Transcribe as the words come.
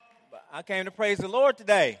I came to praise the Lord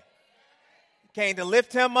today. Came to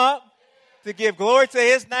lift him up, to give glory to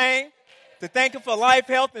his name, to thank him for life,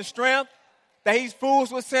 health, and strength, that he's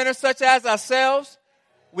fools with sinners such as ourselves.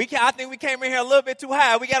 I think we came in here a little bit too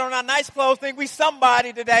high. We got on our nice clothes, think we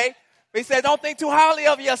somebody today. But he said, don't think too highly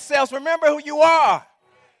of yourselves. Remember who you are.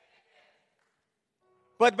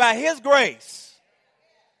 But by his grace,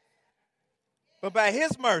 but by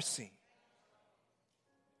his mercy,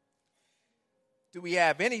 do we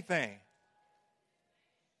have anything?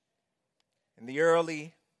 In the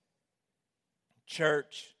early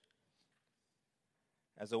church,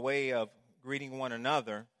 as a way of greeting one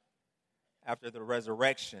another after the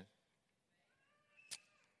resurrection,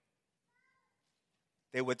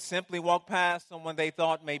 they would simply walk past someone they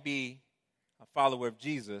thought may be a follower of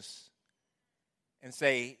Jesus and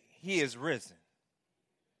say, he is risen.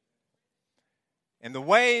 And the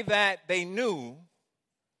way that they knew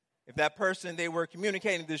if that person they were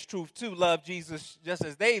communicating this truth to loved Jesus just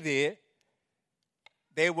as they did,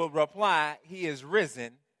 they would reply, he is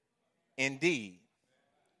risen indeed.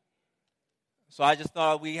 So I just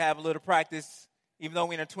thought we'd have a little practice, even though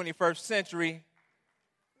we're in the 21st century.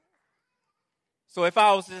 So if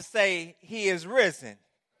I was to say he is risen,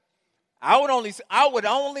 I would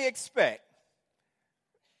only expect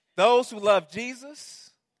those who love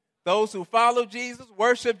Jesus, those who follow Jesus,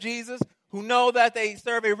 worship Jesus, who know that they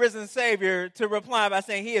serve a risen Savior, to reply by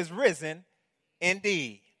saying he is risen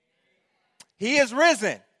indeed. He is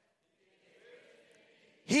risen.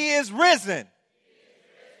 He is risen.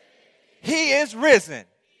 He is risen.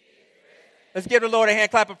 Let's give the Lord a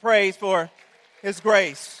hand clap of praise for his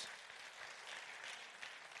grace.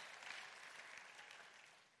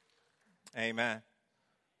 Amen.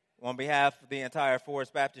 On behalf of the entire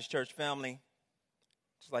Forest Baptist Church family,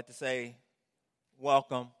 I'd just like to say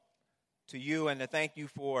welcome to you and to thank you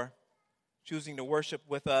for choosing to worship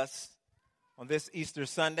with us on this Easter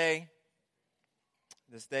Sunday,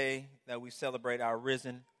 this day that we celebrate our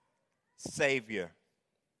risen Savior.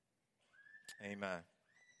 Amen.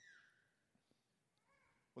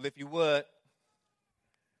 Well, if you would,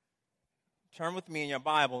 turn with me in your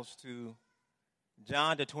Bibles to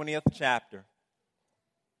John, the 20th chapter.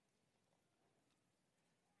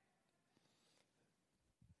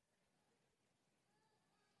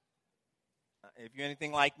 If you're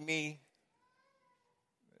anything like me,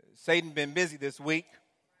 Satan's been busy this week.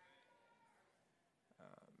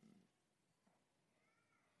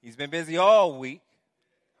 He's been busy all week.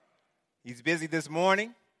 He's busy this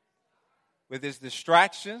morning with his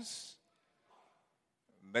distractions.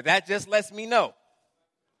 But that just lets me know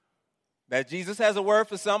that Jesus has a word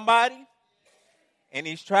for somebody, and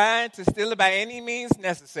he's trying to steal it by any means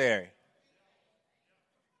necessary.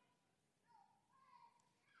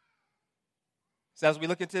 So as we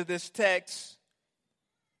look into this text,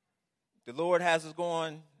 the Lord has us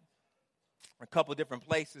going a couple different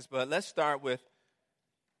places, but let's start with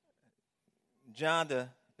John, the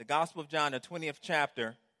Gospel of John, the 20th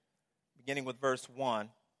chapter, beginning with verse 1.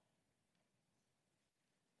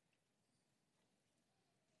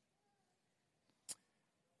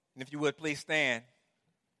 And if you would, please stand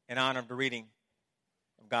in honor of the reading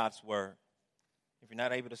of God's word. If you're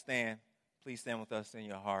not able to stand, please stand with us in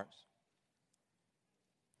your hearts.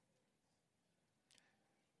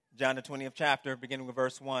 John, the 20th chapter, beginning with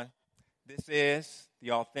verse 1. This is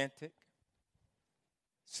the authentic,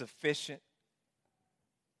 sufficient,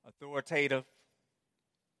 authoritative,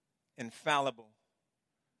 infallible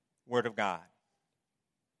word of God.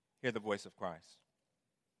 Hear the voice of Christ.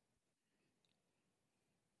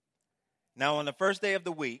 Now, on the first day of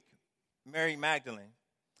the week, Mary Magdalene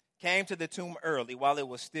came to the tomb early while it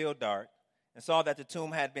was still dark and saw that the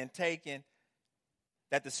stone had been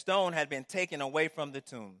taken away from the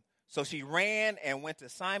tomb. So she ran and went to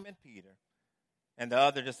Simon Peter and the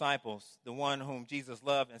other disciples, the one whom Jesus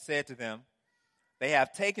loved, and said to them, they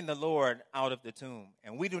have taken the Lord out of the tomb,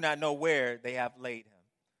 and we do not know where they have laid him.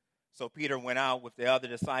 So Peter went out with the other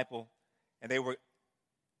disciple, and they were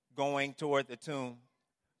going toward the tomb.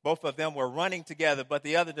 Both of them were running together, but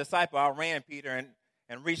the other disciple outran Peter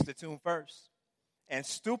and reached the tomb first. And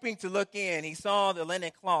stooping to look in, he saw the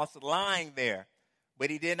linen cloths lying there,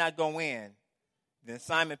 but he did not go in. Then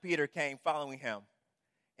Simon Peter came following him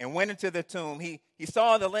and went into the tomb. He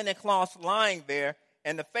saw the linen cloths lying there,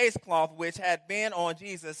 and the face cloth which had been on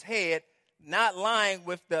Jesus' head, not lying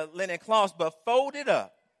with the linen cloths, but folded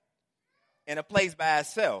up in a place by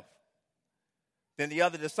itself. Then the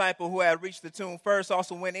other disciple who had reached the tomb first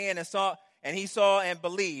also went in and saw and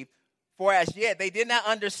believed. For as yet they did not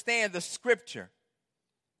understand the scripture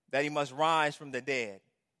that he must rise from the dead.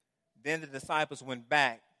 Then the disciples went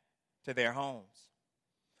back to their homes.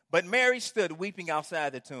 But Mary stood weeping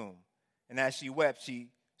outside the tomb. And as she wept, she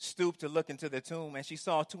stooped to look into the tomb, and she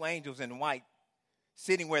saw two angels in white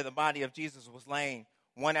sitting where the body of Jesus was laying,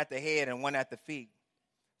 one at the head and one at the feet.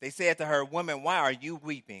 They said to her, "Woman, why are you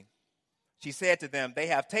weeping?" She said to them, "They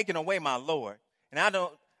have taken away my Lord, and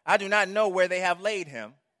I do not know where they have laid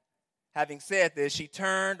him." Having said this, she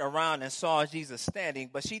turned around and saw Jesus standing,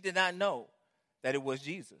 but she did not know that it was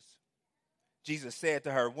Jesus. Jesus said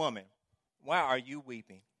to her, "Woman, why are you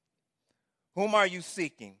weeping? Whom are you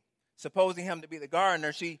seeking?" Supposing him to be the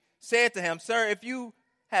gardener, she said to him, "Sir, if you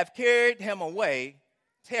have carried him away,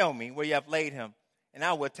 tell me where you have laid him, and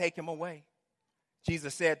I will take him away."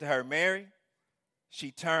 Jesus said to her, "Mary."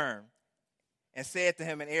 She turned and said to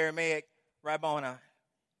him in Aramaic, "Rabboni,"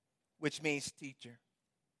 which means teacher.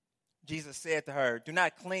 Jesus said to her, "Do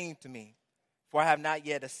not cling to me, for I have not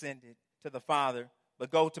yet ascended to the Father, but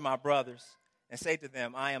go to my brothers and say to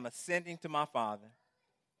them, I am ascending to my Father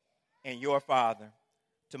and your Father,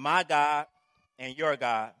 to my God and your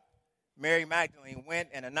God." Mary Magdalene went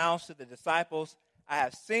and announced to the disciples, "I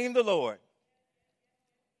have seen the Lord,"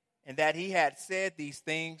 and that he had said these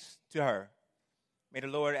things to her. May the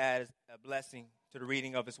Lord add a blessing to the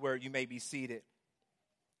reading of his word. You may be seated.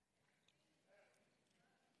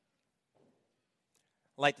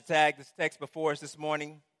 I'd like to tag this text before us this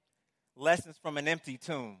morning, Lessons from an Empty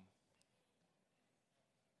Tomb.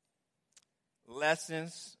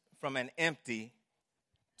 Lessons from an empty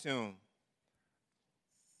tomb.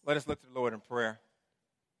 Let us look to the Lord in prayer.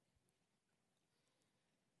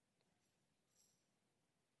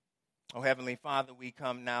 Oh, Heavenly Father, we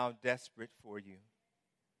come now desperate for you.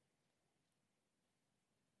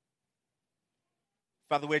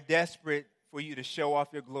 Father, we're desperate for you to show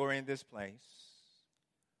off your glory in this place.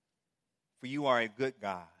 For you are a good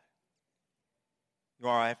God. You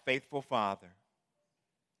are a faithful Father.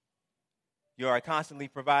 You are constantly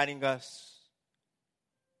providing us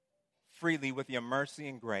freely with your mercy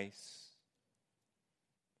and grace.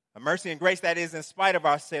 A mercy and grace that is in spite of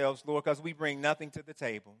ourselves, Lord, because we bring nothing to the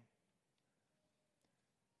table.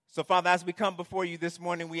 So, Father, as we come before you this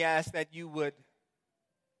morning, we ask that you would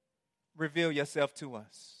reveal yourself to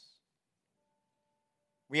us.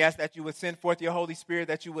 We ask that you would send forth your Holy Spirit,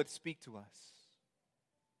 that you would speak to us.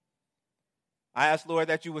 I ask, Lord,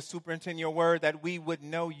 that you would superintend your word, that we would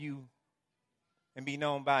know you and be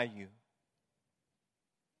known by you.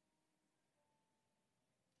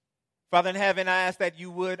 Father in heaven, I ask that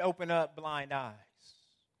you would open up blind eyes,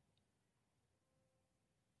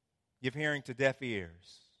 give hearing to deaf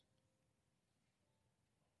ears,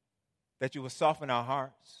 that you would soften our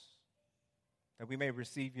hearts, that we may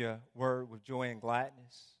receive your word with joy and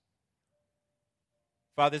gladness.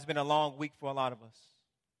 Father, it's been a long week for a lot of us.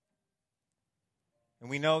 And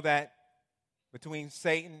we know that between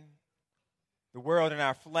Satan, the world, and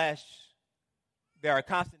our flesh, there are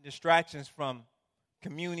constant distractions from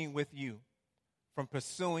communing with you, from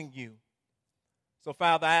pursuing you. So,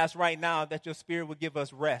 Father, I ask right now that your Spirit would give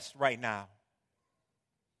us rest right now.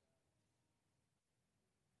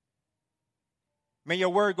 May your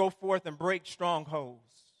word go forth and break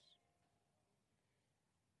strongholds.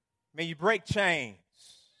 May you break chains.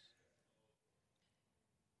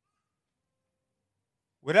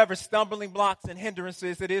 Whatever stumbling blocks and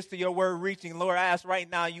hindrances it is to your word reaching, Lord, I ask right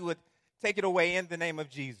now you would take it away in the name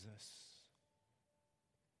of Jesus.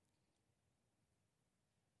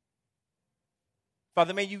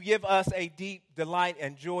 Father, may you give us a deep delight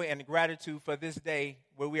and joy and gratitude for this day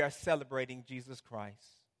where we are celebrating Jesus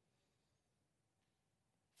Christ.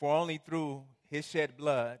 For only through his shed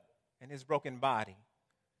blood and his broken body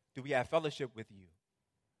do we have fellowship with you.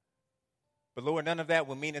 But Lord, none of that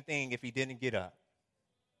will mean a thing if he didn't get up.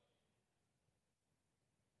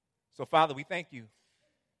 So, Father, we thank you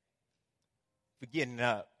for getting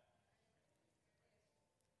up.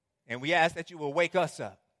 And we ask that you will wake us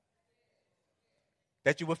up,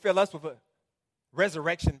 that you will fill us with a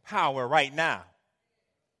resurrection power right now,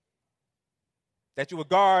 that you will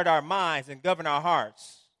guard our minds and govern our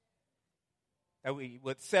hearts, that we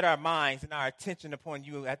would set our minds and our attention upon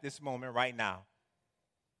you at this moment right now.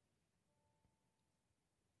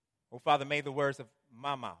 Oh, Father, may the words of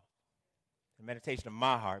my mouth, the meditation of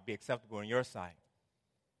my heart be acceptable in your sight.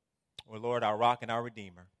 Oh, Lord, our rock and our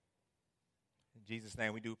redeemer. In Jesus'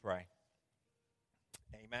 name we do pray.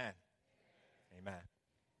 Amen. Amen.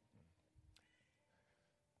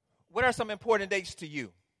 What are some important dates to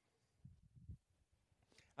you?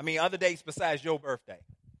 I mean, other dates besides your birthday,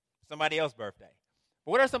 somebody else's birthday.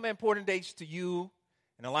 But what are some important dates to you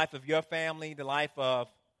in the life of your family, the life of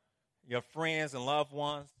your friends and loved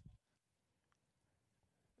ones?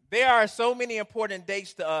 There are so many important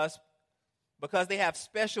dates to us, because they have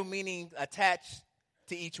special meaning attached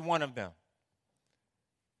to each one of them.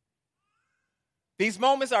 These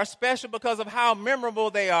moments are special because of how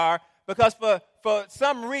memorable they are, because for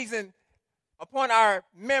some reason, upon our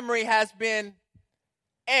memory has been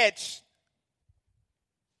etched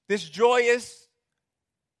this joyous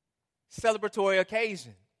celebratory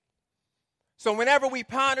occasion. So whenever we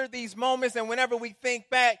ponder these moments and whenever we think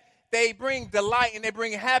back, they bring delight and they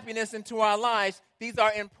bring happiness into our lives. These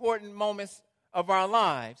are important moments of our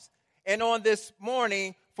lives. And on this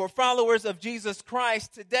morning, for followers of Jesus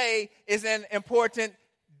Christ, today is an important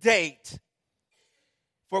date.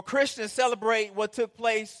 For Christians, celebrate what took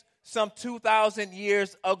place some 2,000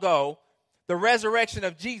 years ago, the resurrection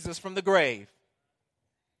of Jesus from the grave.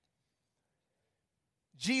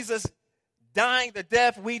 Jesus dying the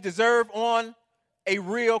death we deserve on a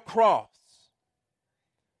real cross.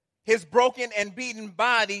 His broken and beaten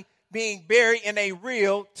body being buried in a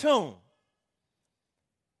real tomb.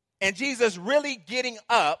 And Jesus really getting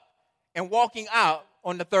up and walking out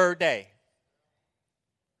on the third day.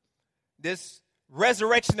 This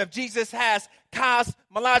resurrection of Jesus has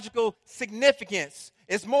cosmological significance.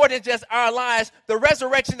 It's more than just our lives. The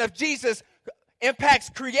resurrection of Jesus impacts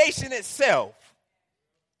creation itself.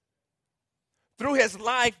 Through his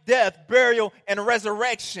life, death, burial, and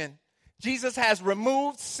resurrection, Jesus has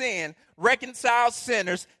removed sin, reconciled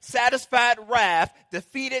sinners, satisfied wrath,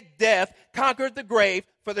 defeated death, conquered the grave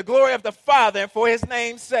for the glory of the Father and for his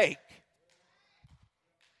name's sake.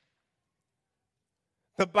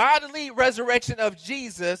 The bodily resurrection of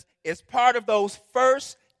Jesus is part of those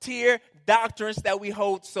first-tier doctrines that we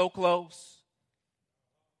hold so close.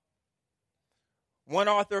 One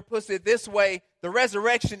author puts it this way: the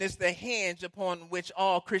resurrection is the hinge upon which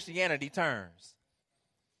all Christianity turns.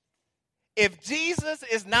 If Jesus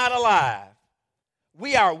is not alive,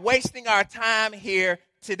 we are wasting our time here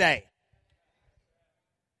today.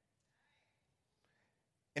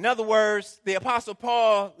 In other words, the Apostle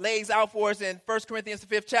Paul lays out for us in 1 Corinthians,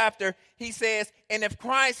 the 5th chapter. He says, and if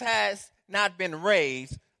Christ has not been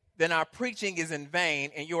raised, then our preaching is in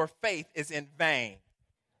vain and your faith is in vain.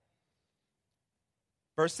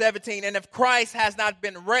 Verse 17, and if Christ has not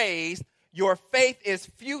been raised, your faith is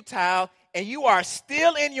futile and you are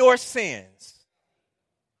still in your sins.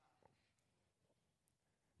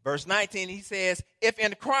 Verse 19, he says, if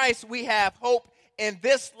in Christ we have hope in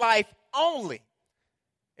this life only,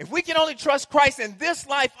 if we can only trust Christ in this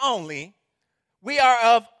life only, we are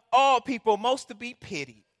of all people most to be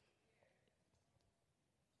pitied.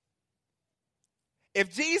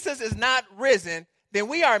 If Jesus is not risen, then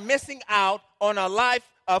we are missing out on a life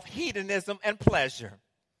of hedonism and pleasure.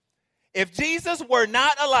 If Jesus were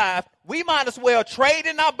not alive, we might as well trade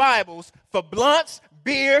in our Bibles for blunts,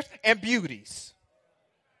 beers, and beauties.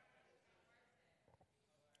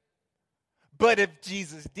 But if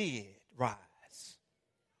Jesus did rise,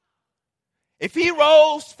 if he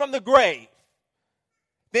rose from the grave,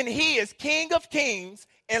 then he is King of kings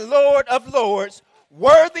and Lord of lords,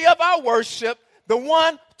 worthy of our worship, the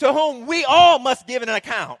one to whom we all must give an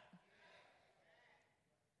account.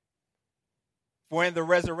 For in the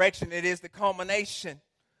resurrection, it is the culmination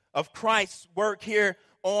of Christ's work here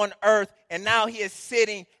on earth. And now he is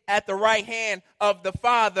sitting at the right hand of the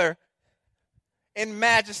Father in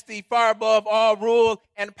majesty, far above all rule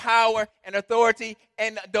and power and authority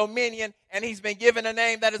and dominion. And he's been given a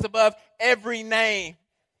name that is above every name.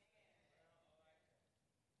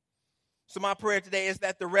 So my prayer today is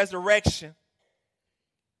that the resurrection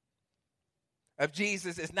of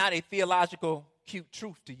Jesus is not a theological cute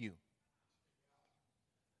truth to you,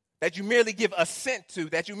 that you merely give assent to,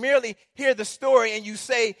 that you merely hear the story and you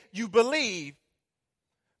say you believe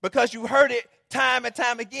because you heard it time and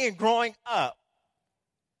time again growing up.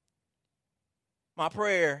 My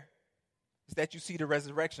prayer is that you see the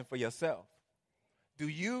resurrection for yourself. Do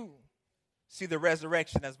you see the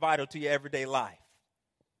resurrection as vital to your everyday life?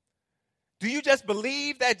 Do you just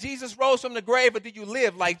believe that Jesus rose from the grave, or do you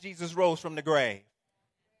live like Jesus rose from the grave?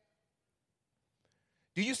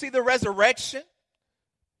 Do you see the resurrection?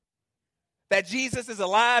 That Jesus is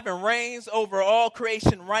alive and reigns over all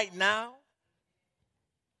creation right now?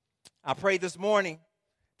 I pray this morning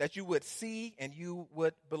that you would see and you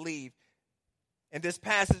would believe. In this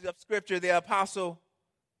passage of Scripture, the Apostle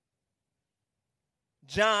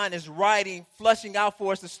John is writing, fleshing out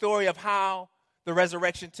for us the story of how the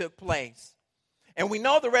resurrection took place. And we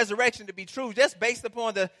know the resurrection to be true just based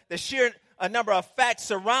upon the sheer number of facts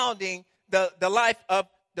surrounding the life of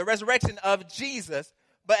the resurrection of Jesus.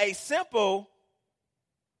 But a simple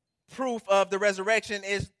proof of the resurrection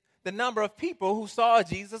is the number of people who saw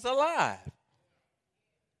Jesus alive.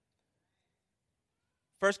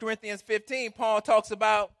 1 Corinthians 15, Paul talks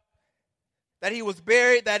about that he was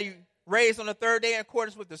buried, that he raised on the third day in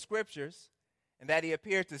accordance with the scriptures, and that he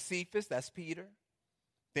appeared to Cephas, that's Peter,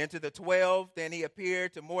 then to the 12, then he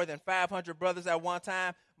appeared to more than 500 brothers at one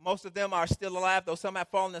time. Most of them are still alive, though some have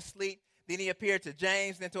fallen asleep. Then he appeared to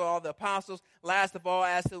James, then to all the apostles. Last of all,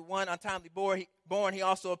 as to one untimely born, he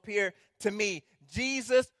also appeared to me.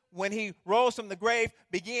 Jesus, when he rose from the grave,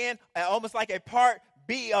 began almost like a part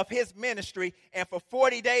B of his ministry. And for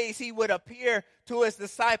 40 days, he would appear to his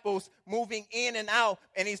disciples, moving in and out,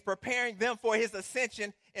 and he's preparing them for his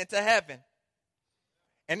ascension into heaven.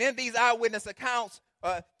 And in these eyewitness accounts,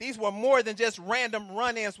 these were more than just random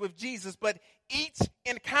run-ins with Jesus, but each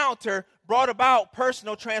encounter brought about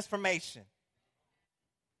personal transformation.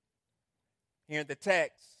 Here in the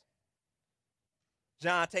text,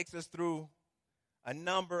 John takes us through a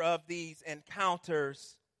number of these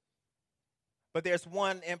encounters, but there's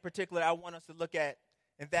one in particular I want us to look at,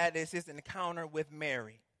 and that is his encounter with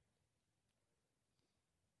Mary.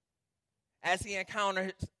 As he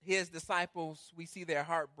encounters his disciples, we see their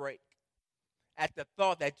heart break at the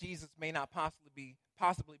thought that Jesus may not possibly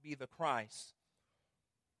be the Christ.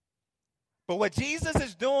 But what Jesus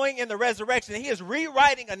is doing in the resurrection, he is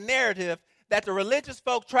rewriting a narrative that the religious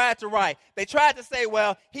folk tried to write. They tried to say,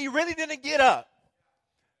 well, he really didn't get up.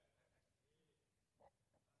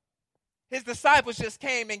 His disciples just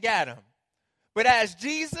came and got him. But as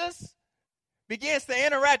Jesus begins to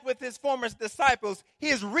interact with his former disciples, he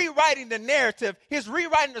is rewriting the narrative. He's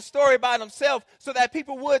rewriting the story about himself so that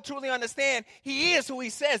people would truly understand he is who he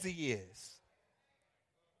says he is.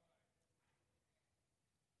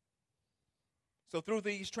 So through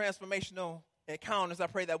these transformational encounters, I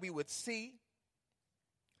pray that we would see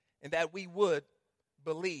and that we would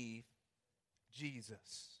believe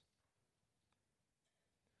Jesus.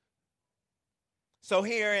 So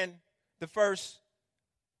here in the first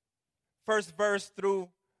verse through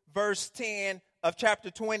verse 10 of chapter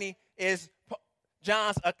 20 is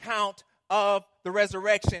John's account of the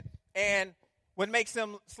resurrection. And what makes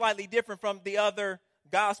him slightly different from the other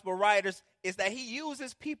gospel writers is that he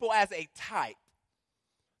uses people as a type.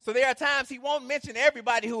 So there are times he won't mention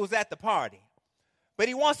everybody who was at the party, but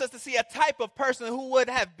he wants us to see a type of person who would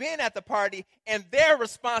have been at the party and their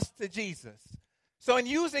response to Jesus. So in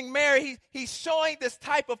using Mary, he's showing this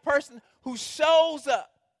type of person who shows up,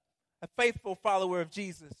 a faithful follower of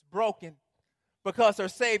Jesus, broken because her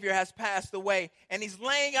Savior has passed away. And he's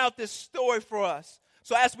laying out this story for us.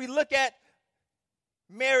 So as we look at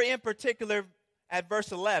Mary in particular at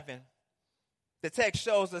verse 11, the text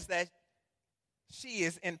shows us that she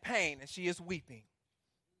is in pain and she is weeping.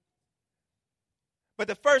 But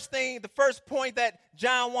the first point that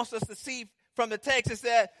John wants us to see from the text is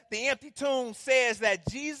that the empty tomb says that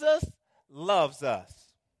Jesus loves us.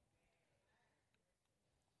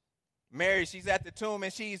 Mary, she's at the tomb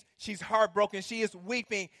and she's heartbroken. She is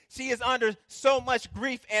weeping. She is under so much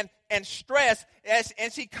grief and stress.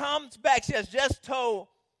 And she comes back. She has just told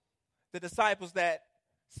the disciples that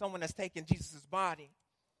someone has taken Jesus' body.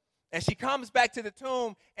 And she comes back to the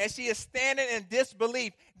tomb and she is standing in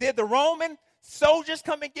disbelief. Did the Roman soldiers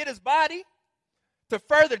come and get his body to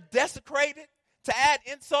further desecrate it, to add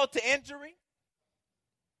insult to injury?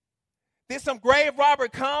 Did some grave robber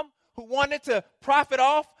come who wanted to profit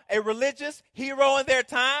off a religious hero in their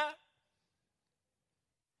time?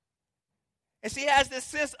 And she has this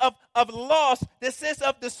sense of loss, this sense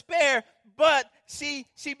of despair, but she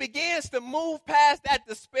begins to move past that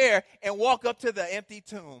despair and walk up to the empty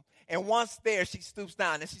tomb. And once there, she stoops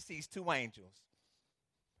down and she sees two angels.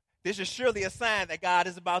 This is surely a sign that God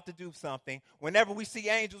is about to do something. Whenever we see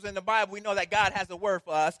angels in the Bible, we know that God has a word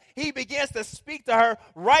for us. He begins to speak to her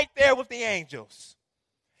right there with the angels.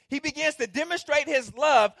 He begins to demonstrate his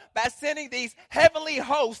love by sending these heavenly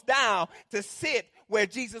hosts down to sit where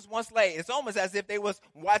Jesus once lay. It's almost as if they was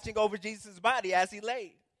watching over Jesus' body as he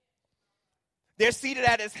laid. They're seated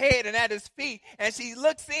at his head and at his feet, and she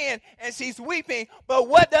looks in and she's weeping. But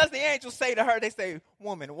what does the angel say to her? They say,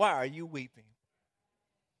 "Woman, why are you weeping?"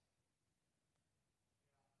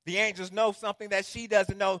 The angels know something that she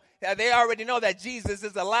doesn't know. They already know that Jesus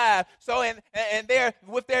is alive. So, and they're,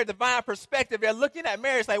 with their divine perspective, they're looking at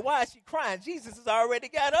Mary. It's like, why is she crying? Jesus has already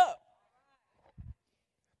got up.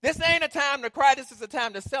 This ain't a time to cry. This is a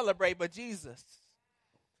time to celebrate. But Jesus,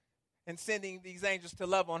 in sending these angels to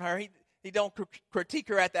love on her, he don't critique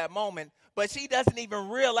her at that moment. But she doesn't even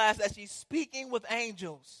realize that she's speaking with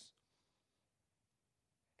angels.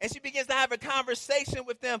 And she begins to have a conversation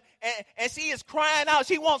with them. And she is crying out.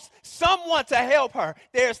 She wants someone to help her.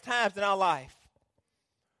 There's times in our life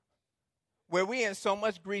where we're in so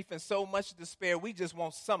much grief and so much despair, we just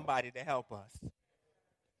want somebody to help us.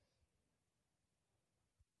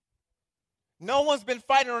 No one's been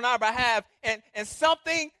fighting on our behalf, and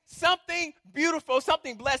something beautiful,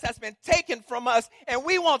 something blessed has been taken from us, and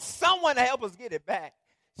we want someone to help us get it back.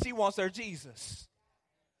 She wants her Jesus.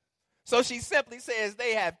 So she simply says,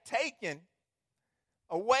 they have taken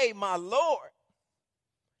away my Lord,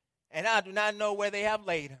 and I do not know where they have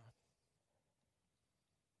laid him.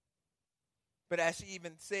 But as she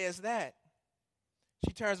even says that,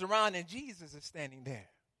 she turns around and Jesus is standing there.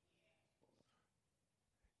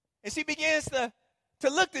 And she begins to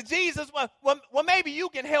look to Jesus. Well, maybe you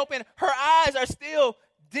can help. And her eyes are still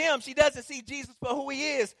dim. She doesn't see Jesus for who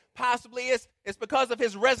he is. Possibly it's because of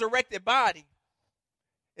his resurrected body.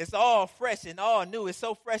 It's all fresh and all new. It's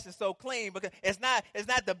so fresh and so clean because it's not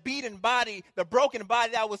the beaten body, the broken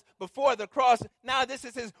body that was before the cross. Now this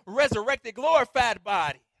is his resurrected, glorified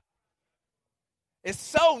body. It's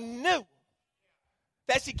so new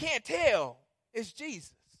that she can't tell it's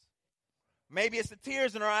Jesus. Maybe it's the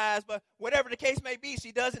tears in her eyes, but whatever the case may be,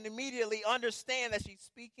 she doesn't immediately understand that she's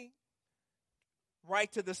speaking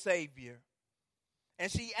right to the Savior.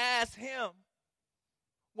 And she asks him,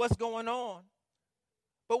 what's going on?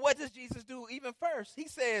 But what does Jesus do even first? He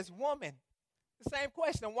says, woman, the same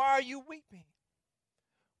question, why are you weeping?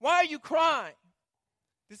 Why are you crying?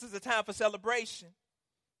 This is a time for celebration.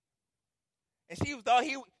 And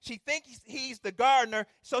she thinks he's the gardener,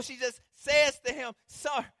 so she just says to him,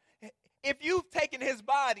 sir, if you've taken his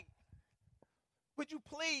body, would you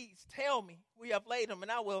please tell me where you have laid him,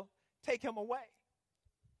 and I will take him away?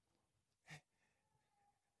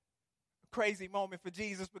 Crazy moment for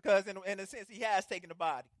Jesus because in a sense, he has taken the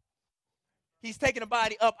body. He's taken the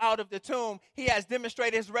body up out of the tomb. He has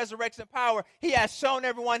demonstrated his resurrection power. He has shown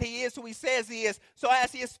everyone he is who he says he is. So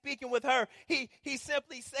as he is speaking with her, he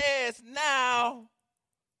simply says, now,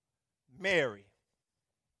 Mary.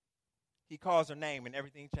 He calls her name and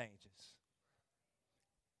everything changes.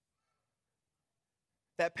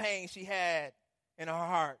 That pain she had in her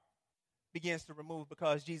heart begins to remove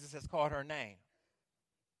because Jesus has called her name.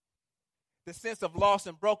 The sense of loss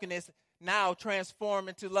and brokenness now transformed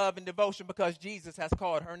into love and devotion because Jesus has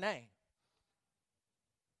called her name.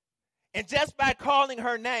 And just by calling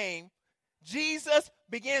her name, Jesus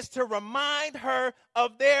begins to remind her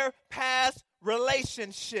of their past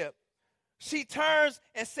relationship. She turns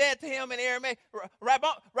and said to him in Aramaic,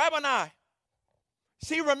 Rabboni.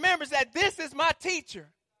 She remembers that this is my teacher.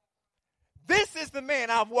 This is the man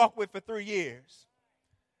I've walked with for 3 years.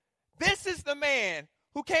 This is the man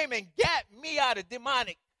who came and got me out of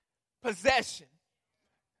demonic possession.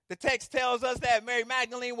 The text tells us that Mary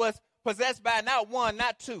Magdalene was possessed by not 1,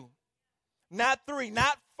 not 2, not 3,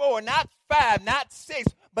 not 4, not 5, not 6,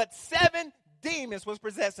 but 7 demons was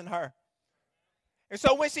possessing her. And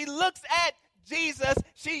so when she looks at Jesus,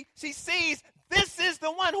 she sees this is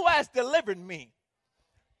the one who has delivered me.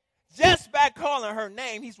 Just by calling her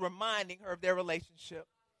name, he's reminding her of their relationship.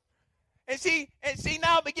 And she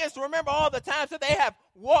now begins to remember all the times that they have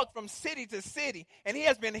walked from city to city. And he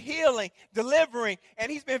has been healing, delivering, and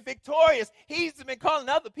he's been victorious. He's been calling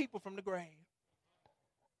other people from the grave.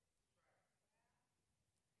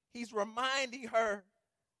 He's reminding her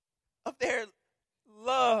of their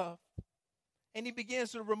love. And he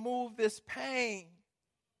begins to remove this pain.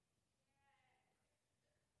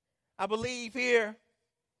 I believe here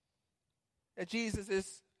that Jesus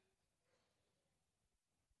is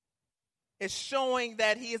showing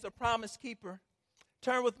that he is a promise keeper.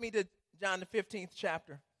 Turn with me to John the 15th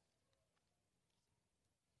chapter.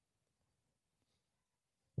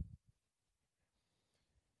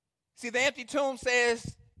 See, the empty tomb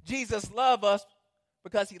says Jesus loved us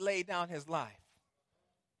because he laid down his life.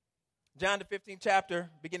 John the 15th chapter,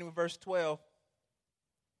 beginning with verse 12.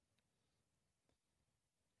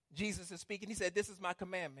 Jesus is speaking. He said, this is my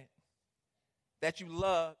commandment, that you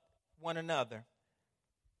love one another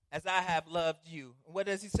as I have loved you. What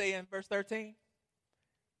does he say in verse 13?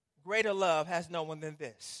 Greater love has no one than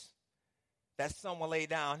this, that someone lay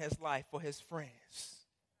down his life for his friends.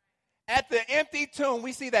 At the empty tomb,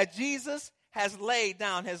 we see that Jesus has laid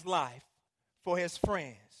down his life for his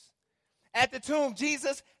friends. At the tomb,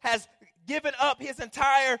 Jesus has given up his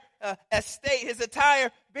entire estate, his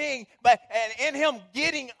entire being. And in him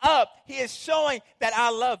getting up, he is showing that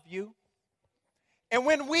I love you. And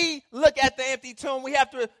when we look at the empty tomb, we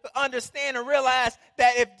have to understand and realize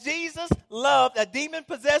that if Jesus loved a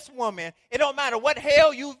demon-possessed woman, it don't matter what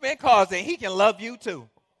hell you've been causing, he can love you too.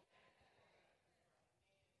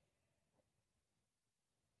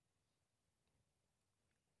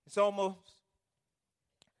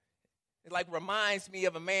 It like reminds me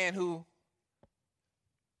of a man who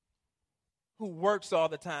works all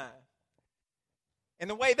the time. And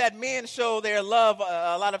the way that men show their love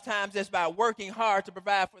a lot of times is by working hard to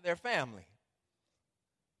provide for their family.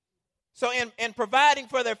 So in providing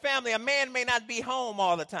for their family, a man may not be home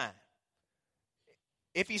all the time.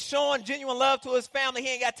 If he's showing genuine love to his family, he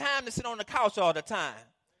ain't got time to sit on the couch all the time.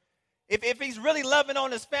 If he's really loving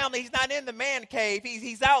on his family, he's not in the man cave.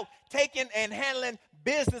 He's out taking and handling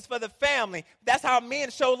business for the family. That's how men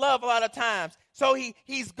show love a lot of times. So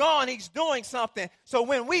he's gone. He's doing something. So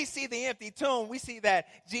when we see the empty tomb, we see that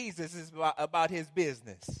Jesus is about his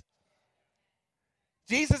business.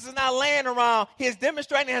 Jesus is not laying around. He is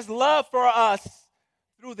demonstrating his love for us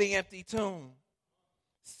through the empty tomb.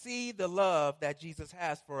 See the love that Jesus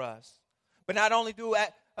has for us. But not only do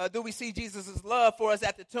we see Jesus' love for us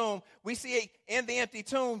at the tomb, we see it in the empty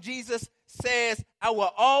tomb. Jesus says, I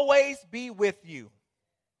will always be with you.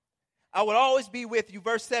 I will always be with you.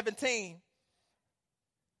 Verse 17.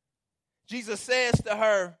 Jesus says to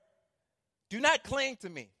her, do not cling to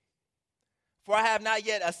me, for I have not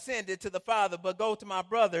yet ascended to the Father, but go to my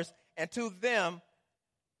brothers, and to them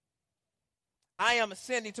I am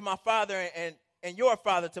ascending to my Father and your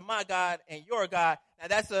Father, to my God and your God. Now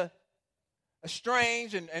that's a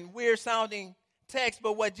strange and weird sounding text,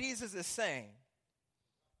 but what Jesus is saying,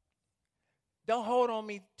 don't hold on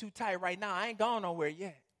me too tight right now. I ain't gone nowhere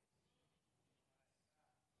yet.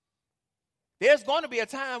 There's going to be a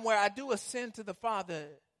time where I do ascend to the Father,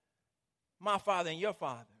 my Father and your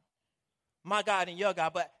Father, my God and your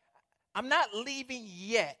God, but I'm not leaving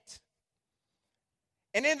yet.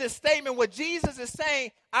 And in this statement, what Jesus is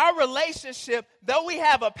saying, our relationship, though we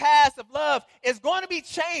have a past of love, is going to be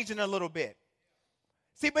changing a little bit.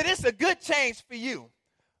 See, but it's a good change for you.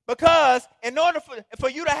 Because in order for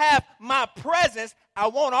you to have my presence, I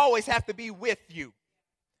won't always have to be with you.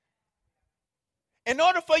 In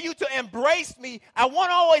order for you to embrace me, I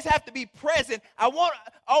won't always have to be present. I won't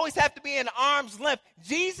always have to be in arm's length.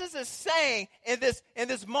 Jesus is saying in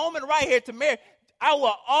this moment right here to Mary, I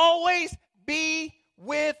will always be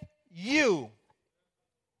with you.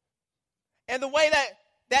 And the way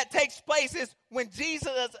that takes place is when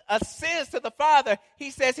Jesus ascends to the Father,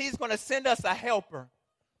 he says he's going to send us a helper.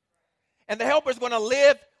 And the helper is going to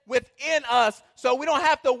live within us, so we don't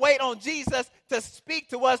have to wait on Jesus to speak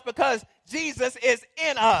to us because Jesus is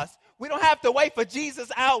in us. We don't have to wait for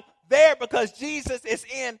Jesus out there because Jesus is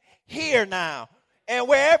in here now. And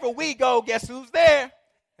wherever we go, guess who's there?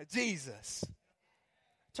 Jesus.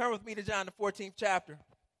 Turn with me to John, the 14th chapter.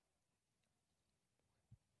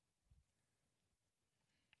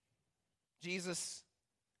 Jesus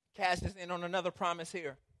cashes in on another promise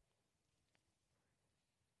here.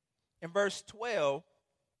 In verse 12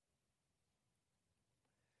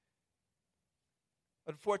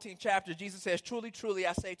 of the 14th chapter, Jesus says, truly, truly,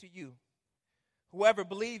 I say to you, whoever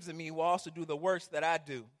believes in me will also do the works that I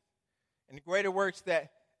do. And the greater works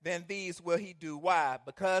than these will he do. Why?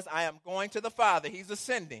 Because I am going to the Father. He's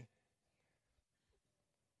ascending.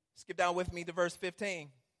 Skip down with me to verse 15.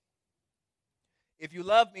 If you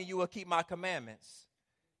love me, you will keep my commandments.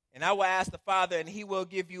 And I will ask the Father, and he will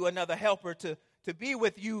give you another helper to be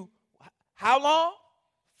with you. How long?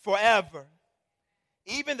 Forever.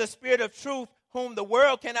 Even the Spirit of truth, whom the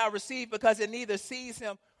world cannot receive because it neither sees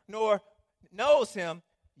him nor knows him.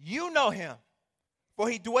 You know him, for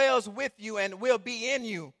he dwells with you and will be in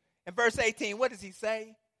you. In verse 18, what does he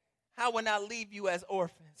say? I will not leave you as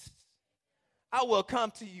orphans. I will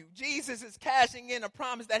come to you. Jesus is cashing in a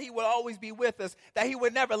promise that he will always be with us, that he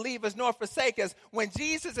would never leave us nor forsake us. When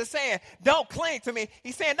Jesus is saying, don't cling to me,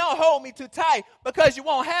 he's saying, don't hold me too tight because you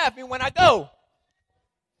won't have me when I go.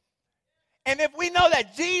 And if we know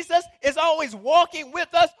that Jesus is always walking with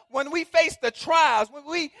us when we face the trials, when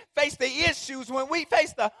we face the issues, when we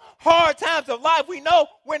face the hard times of life, we know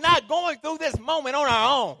we're not going through this moment on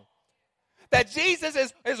our own. That Jesus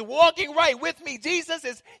is walking right with me. Jesus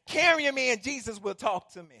is carrying me, and Jesus will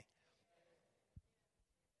talk to me.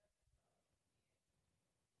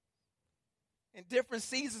 In different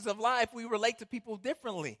seasons of life, we relate to people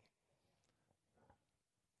differently.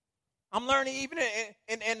 I'm learning even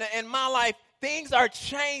in my life, things are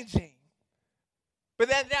changing. But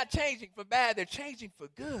they're not changing for bad, they're changing for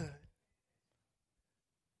good.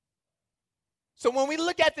 So when we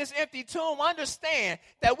look at this empty tomb, understand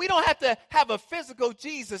that we don't have to have a physical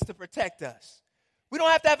Jesus to protect us. We don't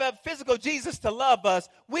have to have a physical Jesus to love us.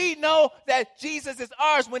 We know that Jesus is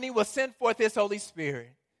ours when he will send forth his Holy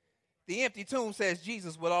Spirit. The empty tomb says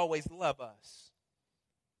Jesus will always love us.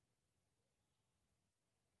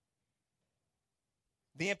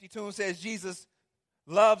 The empty tomb says Jesus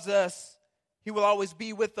loves us. He will always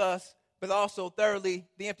be with us. But also, thirdly,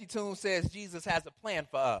 the empty tomb says Jesus has a plan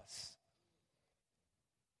for us.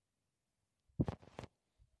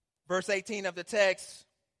 Verse 18 of the text,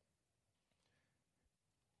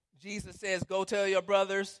 Jesus says, go tell your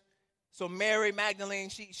brothers. So Mary Magdalene,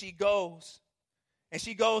 she goes. And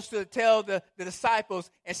she goes to tell the disciples.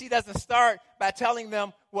 And she doesn't start by telling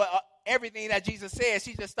them everything that Jesus says.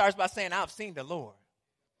 She just starts by saying, I've seen the Lord.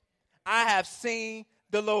 I have seen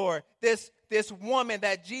the Lord. This woman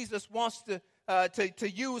that Jesus wants to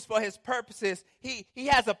use for his purposes, he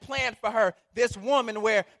has a plan for her. This woman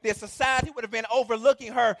where the society would have been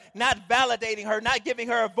overlooking her, not validating her, not giving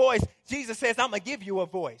her a voice. Jesus says, I'm going to give you a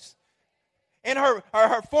voice. In her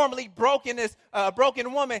formerly broken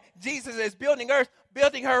woman, Jesus is building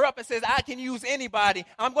her up and says, I can use anybody.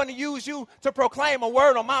 I'm going to use you to proclaim a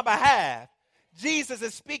word on my behalf. Jesus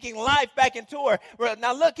is speaking life back into her.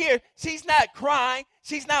 Now look here, she's not crying.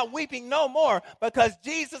 She's not weeping no more because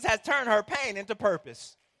Jesus has turned her pain into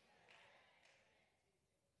purpose.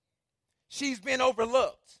 She's been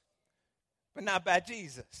overlooked, but not by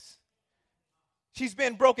Jesus. She's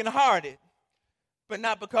been brokenhearted, but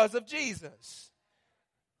not because of Jesus.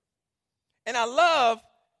 And I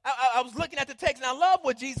was looking at the text, and I love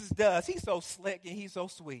what Jesus does. He's so slick and he's so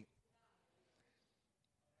sweet.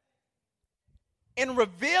 In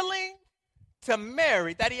revealing to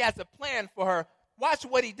Mary that he has a plan for her, watch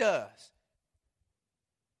what he does.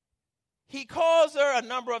 He calls her a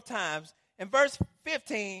number of times. In verse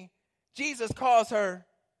 15, Jesus calls her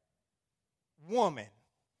woman.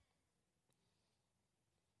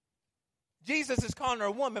 Jesus is calling her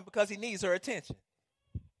a woman because he needs her attention.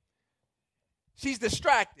 She's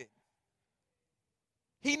distracted.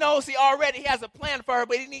 He knows he already has a plan for her,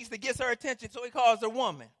 but he needs to get her attention, so he calls her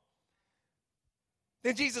woman.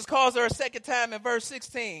 Then Jesus calls her a second time in verse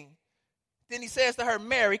 16. Then he says to her,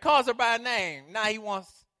 Mary, calls her by name. Now he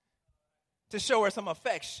wants to show her some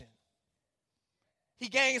affection. He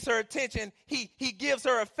gains her attention. He gives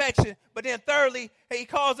her affection. But then thirdly, he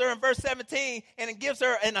calls her in verse 17 and it gives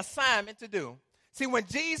her an assignment to do. See, when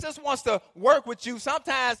Jesus wants to work with you,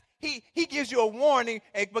 sometimes he gives you a warning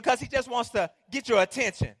because he just wants to get your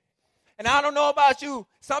attention. And I don't know about you.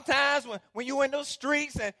 Sometimes when you're in those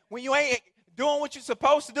streets and when you ain't doing what you're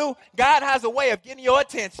supposed to do, God has a way of getting your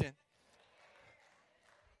attention.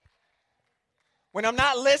 When I'm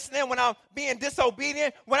not listening, when I'm being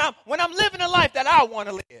disobedient, when I'm living the life that I want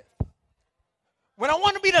to live. When I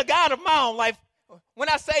want to be the God of my own life, when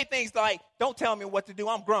I say things like, don't tell me what to do,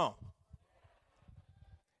 I'm grown.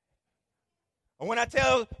 Or when I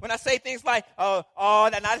say things like,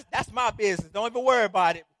 that's my business, don't even worry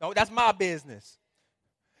about it. No, that's my business.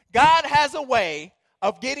 God has a way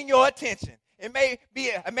of getting your attention. It may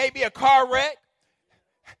be a car wreck.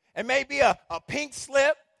 It may be a pink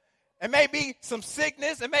slip. It may be some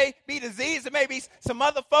sickness. It may be disease. It may be some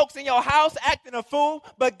other folks in your house acting a fool.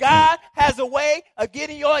 But God has a way of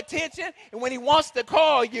getting your attention and when he wants to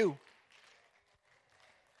call you.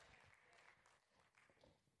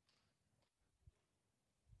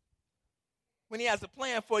 When he has a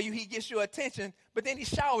plan for you, he gets your attention, but then he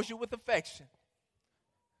showers you with affection.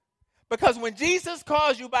 Because when Jesus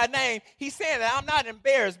calls you by name, he's saying that I'm not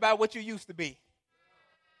embarrassed by what you used to be.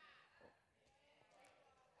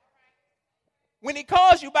 When he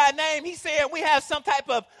calls you by name, he's saying we have some type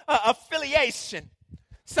of affiliation,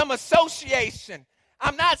 some association.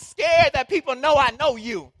 I'm not scared that people know I know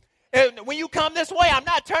you. And when you come this way, I'm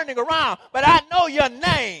not turning around, but I know your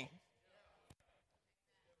name.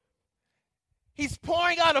 He's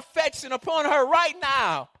pouring out affection upon her right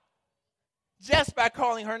now just by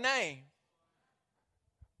calling her name.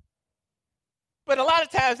 But a lot of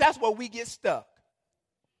times that's where we get stuck.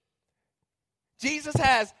 Jesus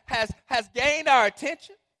has gained our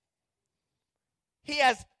attention. He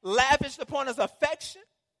has lavished upon us affection.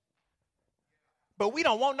 But we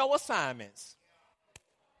don't want no assignments.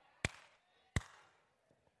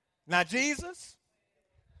 Now, Jesus,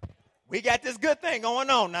 we got this good thing going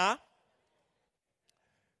on now.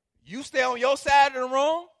 You stay on your side of the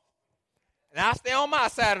room, and I stay on my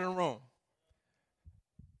side of the room.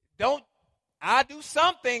 I do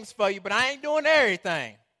some things for you, but I ain't doing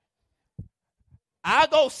everything. I'll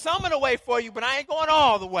go some of the way for you, but I ain't going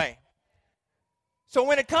all the way. So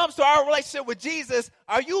when it comes to our relationship with Jesus,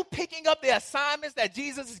 are you picking up the assignments that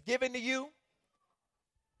Jesus is giving to you?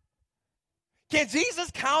 Can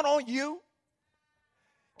Jesus count on you?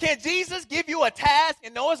 Can Jesus give you a task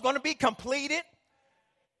and know it's going to be completed?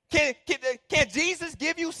 Can Jesus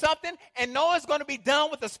give you something and know it's going to be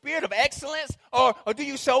done with a spirit of excellence? Or do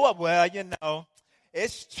you show up, well,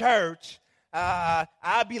 it's church.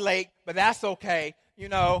 I'll be late, but that's okay.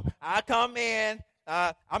 I come in.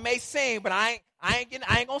 I may sing, but I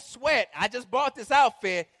ain't gonna sweat. I just bought this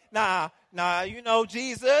outfit. Nah.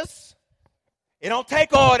 Jesus, It don't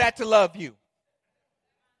take all that to love you.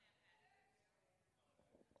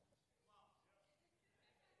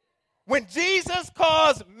 When Jesus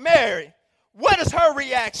calls Mary, what is her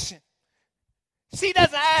reaction? She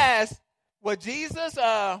doesn't ask, well, Jesus,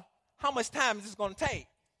 how much time is this going to take?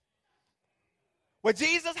 Well,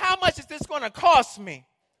 Jesus, how much is this going to cost me?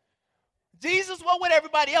 Jesus, what would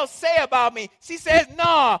everybody else say about me? She says,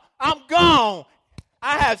 no, I'm gone.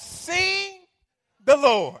 I have seen the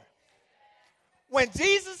Lord. When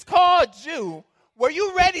Jesus called you, were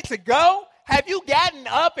you ready to go? Have you gotten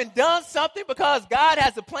up and done something because God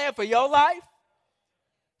has a plan for your life?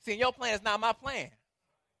 See, your plan is not my plan.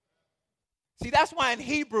 See, that's why in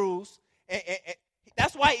Hebrews,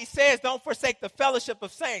 that's why he says don't forsake the fellowship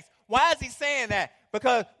of saints. Why is he saying that?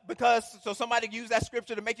 Because so somebody use that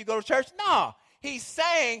scripture to make you go to church? No. He's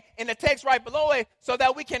saying in the text right below it so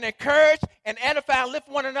that we can encourage and edify and lift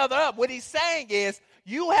one another up. What he's saying is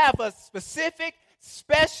you have a specific,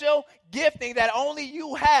 special gifting that only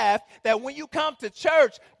you have, that when you come to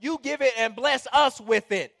church, you give it and bless us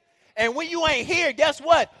with it. And when you ain't here, guess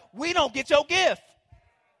what? We don't get your gift.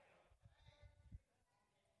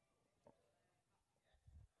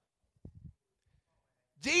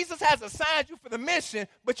 Jesus has assigned you for the mission,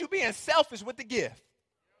 but you're being selfish with the gift.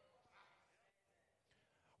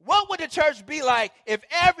 What would the church be like if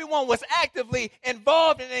everyone was actively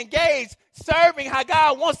involved and engaged, serving how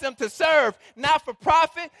God wants them to serve, not for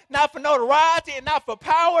profit, not for notoriety, and not for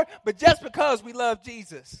power, but just because we love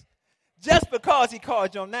Jesus, just because he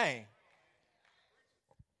called your name?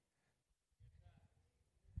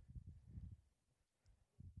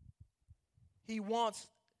 He wants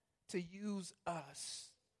to use us.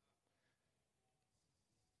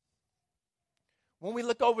 When we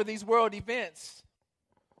look over these world events,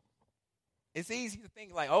 it's easy to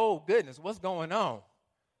think like, oh, goodness, what's going on?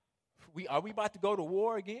 Are we about to go to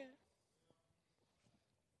war again?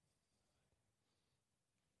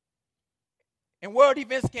 And world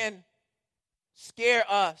events can scare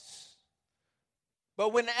us.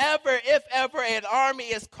 But whenever, if ever, an army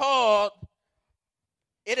is called,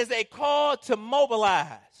 it is a call to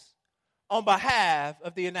mobilize on behalf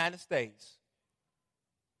of the United States.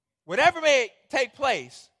 Whatever may take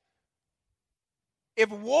place, if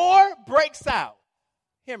war breaks out,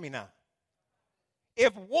 hear me now.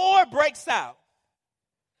 If war breaks out,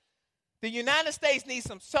 the United States needs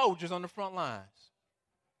some soldiers on the front lines.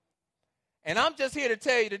 And I'm just here to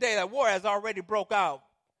tell you today that war has already broke out.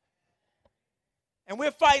 And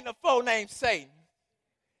we're fighting a foe named Satan.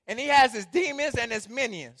 And he has his demons and his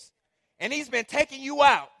minions. And he's been taking you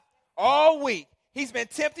out all week. He's been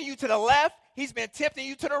tempting you to the left. He's been tempting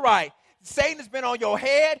you to the right. Satan has been on your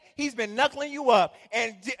head. He's been knuckling you up.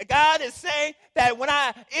 And God is saying that when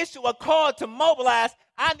I issue a call to mobilize,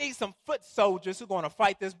 I need some foot soldiers who are going to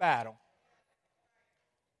fight this battle.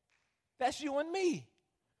 That's you and me.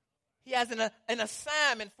 He has an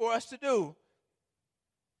assignment for us to do.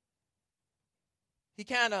 He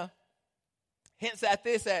kind of hints at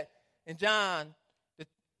this in John,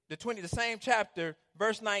 the same chapter,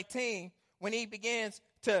 verse 19, when he begins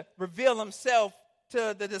to reveal himself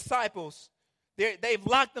to the disciples. They've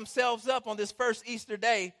locked themselves up on this first Easter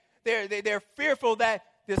day. They're fearful that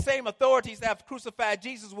the same authorities that have crucified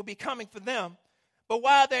Jesus will be coming for them. But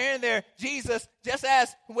while they're in there, Jesus, just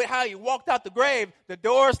as with how he walked out the grave, the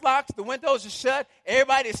doors locked, the windows are shut,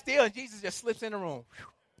 everybody is still, and Jesus just slips in the room.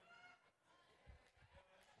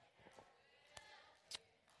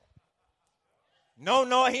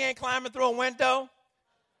 No, he ain't climbing through a window.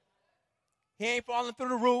 He ain't falling through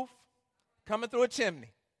the roof, coming through a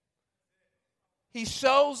chimney. He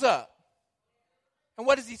shows up. And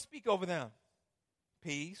what does he speak over them?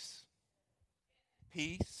 Peace.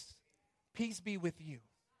 Peace. Peace be with you.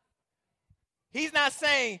 He's not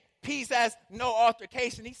saying peace as no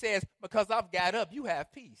altercation. He says, because I've got up, you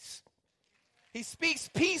have peace. He speaks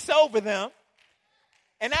peace over them.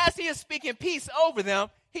 And as he is speaking peace over them,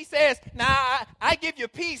 he says, now I give you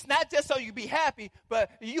peace, not just so you be happy, but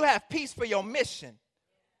you have peace for your mission.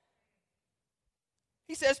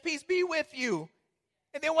 He says, peace be with you.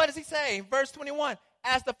 And then what does he say? Verse 21,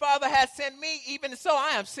 as the Father has sent me, even so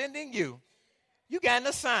I am sending you. You got an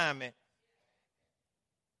assignment.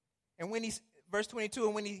 And verse 22,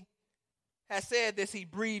 and when he has said this, he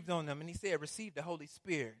breathed on them and he said, receive the Holy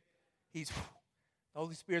Spirit. The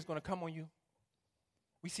Holy Spirit is going to come on you.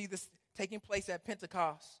 We see this taking place at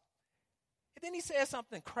Pentecost. And then he says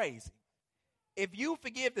something crazy. If you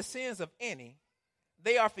forgive the sins of any,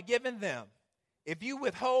 they are forgiven them. If you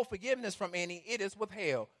withhold forgiveness from any, it is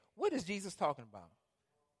withheld. What is Jesus talking about?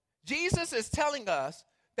 Jesus is telling us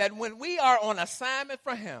that when we are on assignment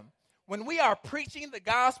for him, when we are preaching the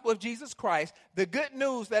gospel of Jesus Christ, the good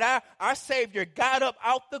news that our Savior got up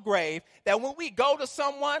out the grave, that when we go to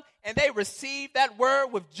someone and they receive that word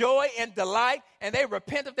with joy and delight, and they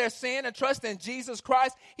repent of their sin and trust in Jesus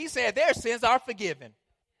Christ, he said their sins are forgiven.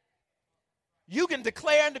 You can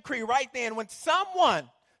declare and decree right then, when someone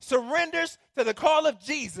surrenders to the call of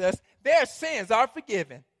Jesus, their sins are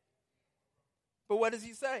forgiven. But what does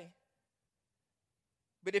he say?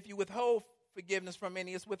 But if you withhold forgiveness from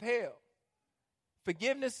any, it's withheld.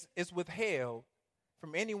 Forgiveness is withheld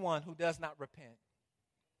from anyone who does not repent,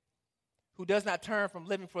 who does not turn from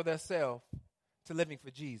living for themselves to living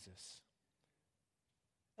for Jesus.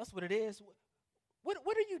 That's what it is. What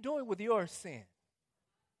are you doing with your sin?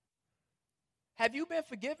 Have you been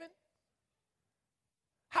forgiven?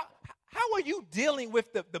 How are you dealing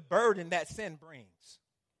with the burden that sin brings?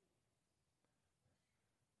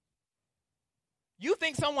 You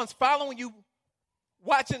think someone's following you,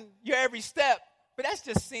 watching your every step, but that's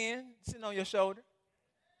just sin sitting on your shoulder.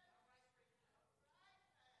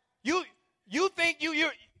 You think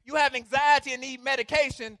you have anxiety and need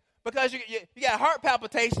medication because you got heart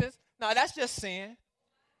palpitations. No, that's just sin.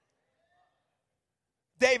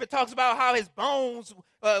 David talks about how his bones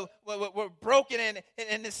were broken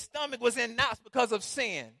and his stomach was in knots because of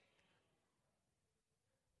sin.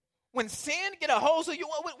 When sin get a hold of you,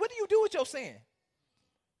 what do you do with your sin?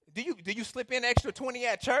 Do you slip in extra 20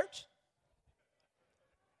 at church?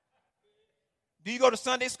 Do you go to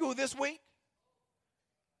Sunday school this week?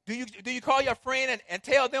 Do you call your friend and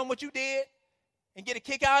tell them what you did and get a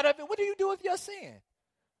kick out of it? What do you do with your sin?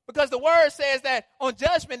 Because the word says that on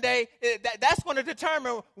Judgment Day, that's going to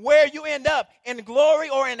determine where you end up, in glory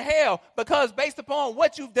or in hell, because based upon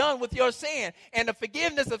what you've done with your sin. And the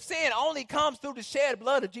forgiveness of sin only comes through the shed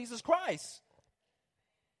blood of Jesus Christ.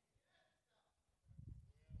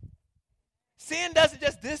 Sin doesn't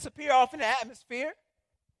just disappear off in the atmosphere.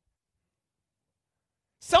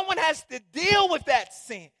 Someone has to deal with that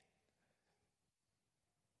sin.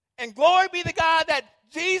 And glory be to God that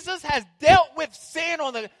Jesus has dealt with sin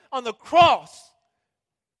on the cross.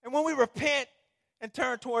 And when we repent and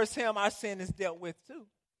turn towards him, our sin is dealt with too.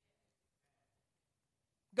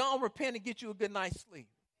 Go on, repent and get you a good night's sleep.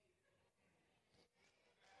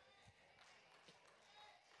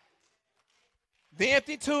 The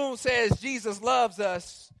empty tomb says Jesus loves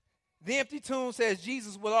us. The empty tomb says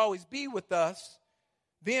Jesus will always be with us.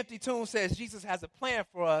 The empty tomb says Jesus has a plan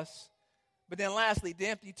for us. But then lastly, the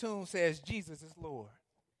empty tomb says Jesus is Lord.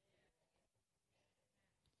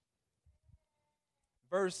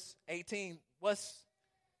 Verse 18, what's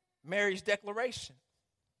Mary's declaration?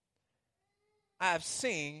 I have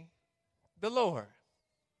seen the Lord.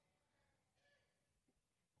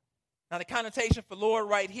 Now the connotation for Lord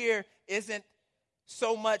right here isn't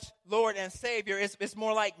so much Lord and Savior. It's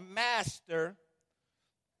more like master.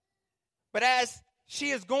 But as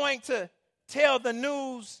she is going to tell the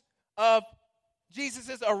news of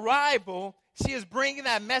Jesus' arrival, she is bringing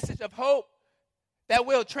that message of hope that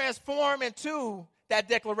will transform into that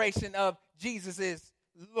declaration of Jesus is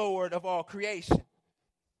Lord of all creation.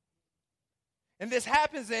 And this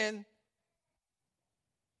happens in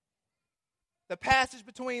the passage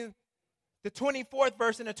between the 24th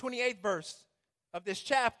verse and the 28th verse of this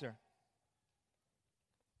chapter.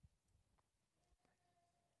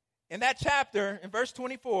 In that chapter, in verse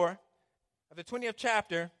 24 of the 20th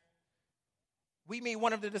chapter, we meet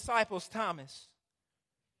one of the disciples, Thomas.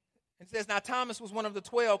 It says, now Thomas was one of the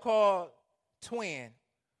 12 called Twin.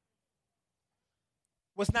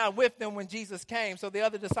 Was not with them when Jesus came. So the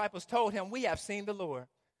other disciples told him, we have seen the Lord.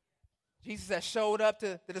 Jesus had showed up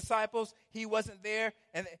to the disciples. He wasn't there.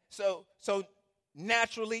 And so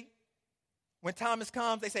naturally, when Thomas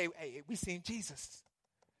comes, they say, hey, we seen Jesus.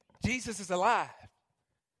 Jesus is alive.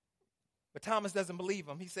 But Thomas doesn't believe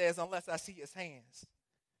him. He says, unless I see his hands,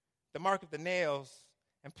 the mark of the nails,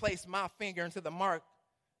 and place my finger into the mark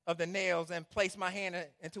of the nails and place my hand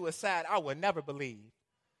into his side, I would never believe.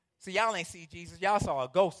 See, y'all ain't see Jesus. Y'all saw a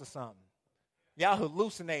ghost or something. Y'all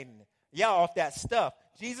hallucinating. Y'all off that stuff.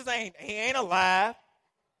 Jesus ain't alive.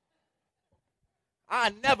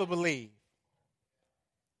 I never believe.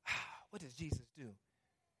 What does Jesus do?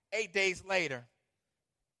 8 days later,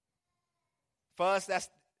 for us, that's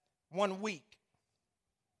 1 week.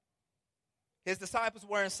 His disciples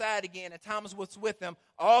were inside again, and Thomas was with them.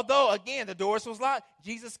 Although, again, the doors was locked,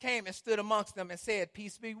 Jesus came and stood amongst them and said,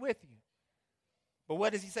 peace be with you. But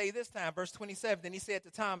what does he say this time? Verse 27, then he said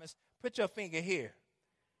to Thomas, put your finger here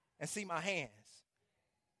and see my hands.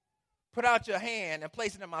 Put out your hand and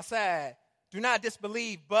place it in my side. Do not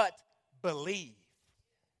disbelieve, but believe.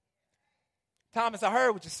 Thomas, I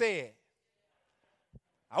heard what you said.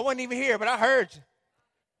 I wasn't even here, but I heard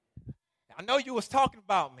you. I know you was talking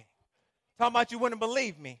about me. Talking about you wouldn't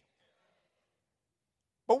believe me.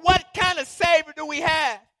 But what kind of Savior do we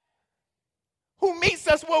have who meets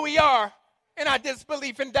us where we are in our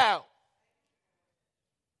disbelief and doubt?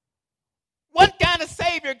 What kind of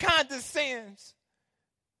Savior condescends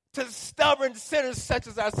to stubborn sinners such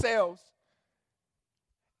as ourselves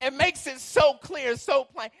and makes it so clear, so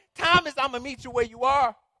plain? Thomas, I'm going to meet you where you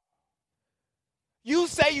are. You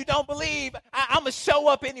say you don't believe, I'm going to show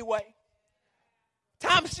up anyway.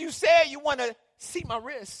 Thomas, you said you want to see my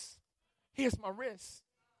wrist. Here's my wrist.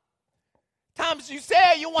 Thomas, you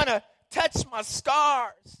said you want to touch my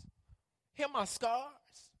scars. Here are my scars.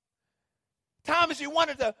 Thomas, you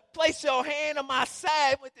wanted to place your hand on my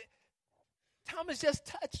side with it. Thomas, just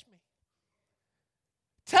touch me.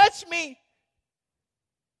 Touch me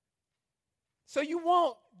so you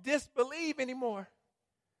won't disbelieve anymore.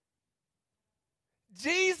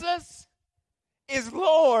 Jesus is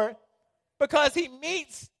Lord because he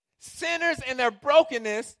meets sinners in their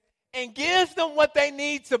brokenness and gives them what they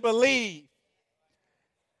need to believe.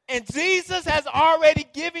 And Jesus has already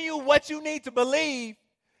given you what you need to believe.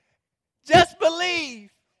 Just believe.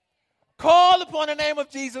 Call upon the name of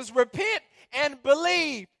Jesus. Repent and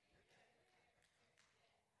believe.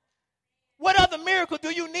 What other miracle do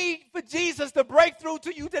you need for Jesus to break through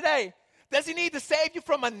to you today? Does he need to save you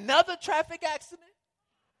from another traffic accident?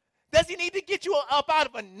 Does he need to get you up out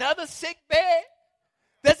of another sick bed?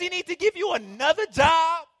 Does he need to give you another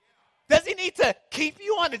job? Does he need to keep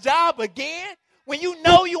you on the job again? When you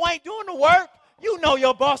know you ain't doing the work, you know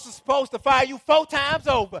your boss is supposed to fire you 4 times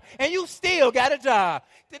over, and you still got a job.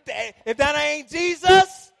 If that ain't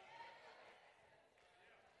Jesus,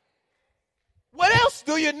 what else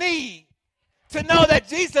do you need to know that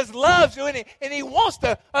Jesus loves you and he wants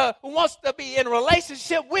to be in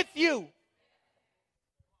relationship with you?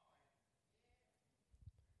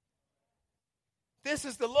 This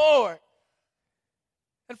is the Lord.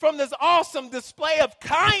 And from this awesome display of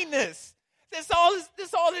kindness, this all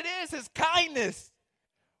it is kindness.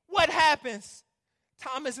 What happens?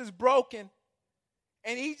 Thomas is broken,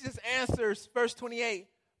 and he just answers, verse 28,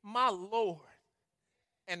 my Lord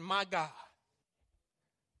and my God.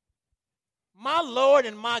 My Lord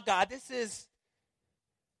and my God. This is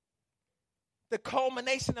the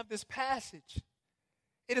culmination of this passage.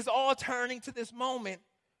 It is all turning to this moment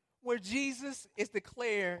where Jesus is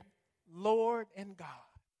declared Lord and God.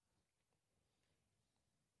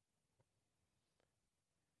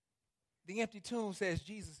 The empty tomb says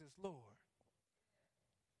Jesus is Lord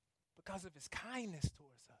because of his kindness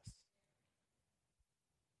towards us.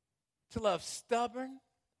 To love stubborn,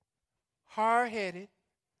 hard-headed,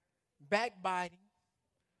 backbiting,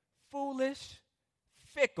 foolish,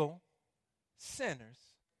 fickle sinners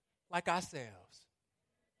like ourselves.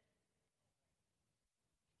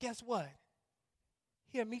 Guess what?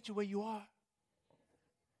 He'll meet you where you are.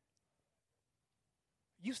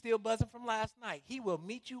 You still buzzing from last night. He will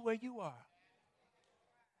meet you where you are.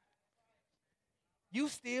 You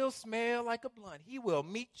still smell like a blunt. He will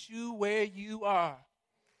meet you where you are.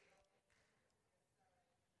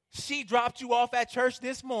 She dropped you off at church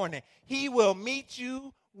this morning. He will meet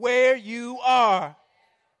you where you are.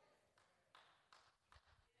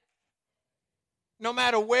 No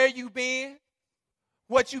matter where you've been,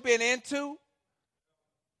 what you've been into,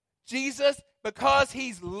 Jesus, because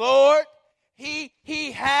he's Lord,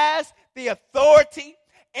 he has the authority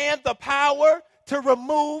and the power to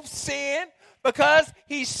remove sin because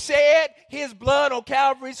he shed his blood on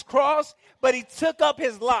Calvary's cross, but he took up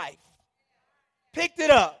his life, picked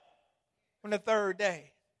it up on the 3rd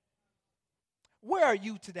day. Where are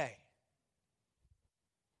you today?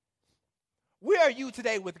 Where are you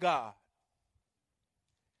today with God?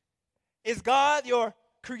 Is God your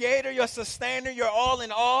creator, your sustainer, your all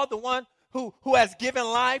in all, the one who has given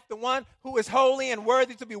life, the one who is holy and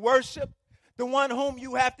worthy to be worshiped, the one whom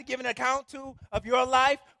you have to give an account to of your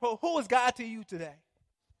life? Who is God to you today?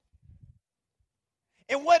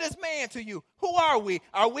 And what is man to you? Who are we?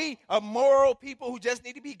 Are we a moral people who just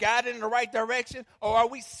need to be guided in the right direction? Or are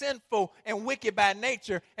we sinful and wicked by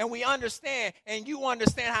nature? And we understand, and you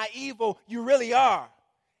understand how evil you really are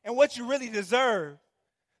and what you really deserve.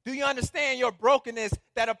 Do you understand your brokenness,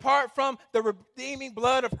 that apart from the redeeming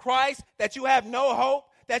blood of Christ, that you have no hope,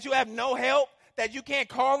 that you have no help, that you can't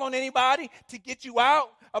call on anybody to get you out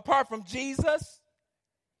apart from Jesus?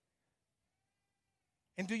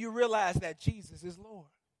 And do you realize that Jesus is Lord?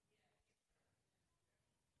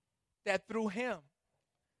 That through him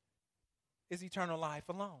is eternal life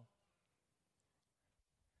alone.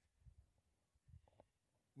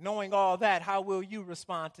 Knowing all that, how will you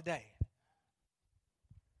respond today?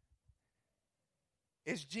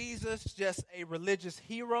 Is Jesus just a religious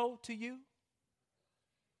hero to you?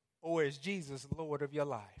 Or is Jesus Lord of your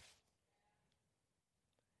life?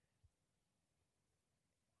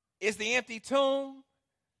 Is the empty tomb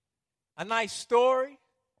a nice story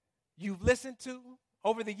you've listened to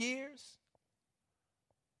over the years?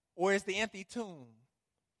 Or is the empty tomb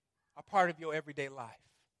a part of your everyday life?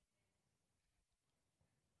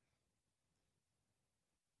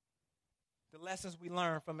 The lessons we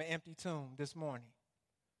learned from an empty tomb this morning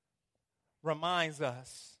reminds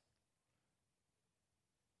us,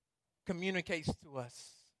 communicates to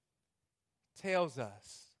us, tells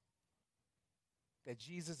us that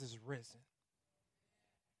Jesus is risen.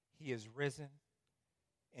 He is risen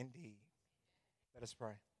indeed. Let us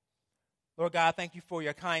pray. Lord God, thank you for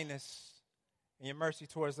your kindness and your mercy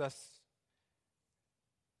towards us,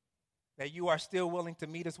 that you are still willing to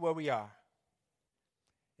meet us where we are.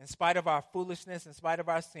 In spite of our foolishness, in spite of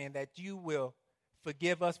our sin, that you will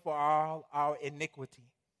forgive us for all our iniquity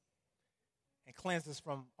and cleanse us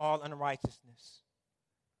from all unrighteousness.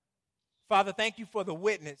 Father, thank you for the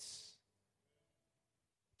witness.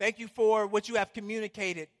 Thank you for what you have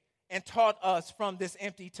communicated and taught us from this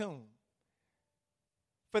empty tomb.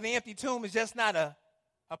 For the empty tomb is just not a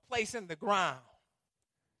place in the ground,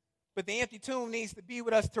 but the empty tomb needs to be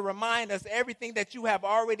with us to remind us everything that you have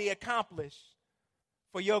already accomplished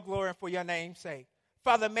for your glory and for your name's sake.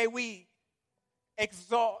 Father, may we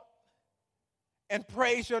exalt and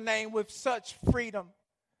praise your name with such freedom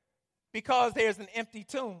because there's an empty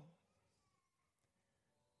tomb.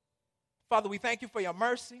 Father, we thank you for your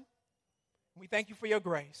mercy. We thank you for your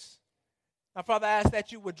grace. Now, Father, I ask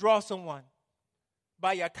that you would draw someone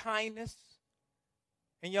by your kindness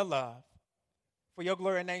and your love. For your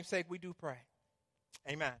glory and name's sake, we do pray.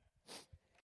 Amen.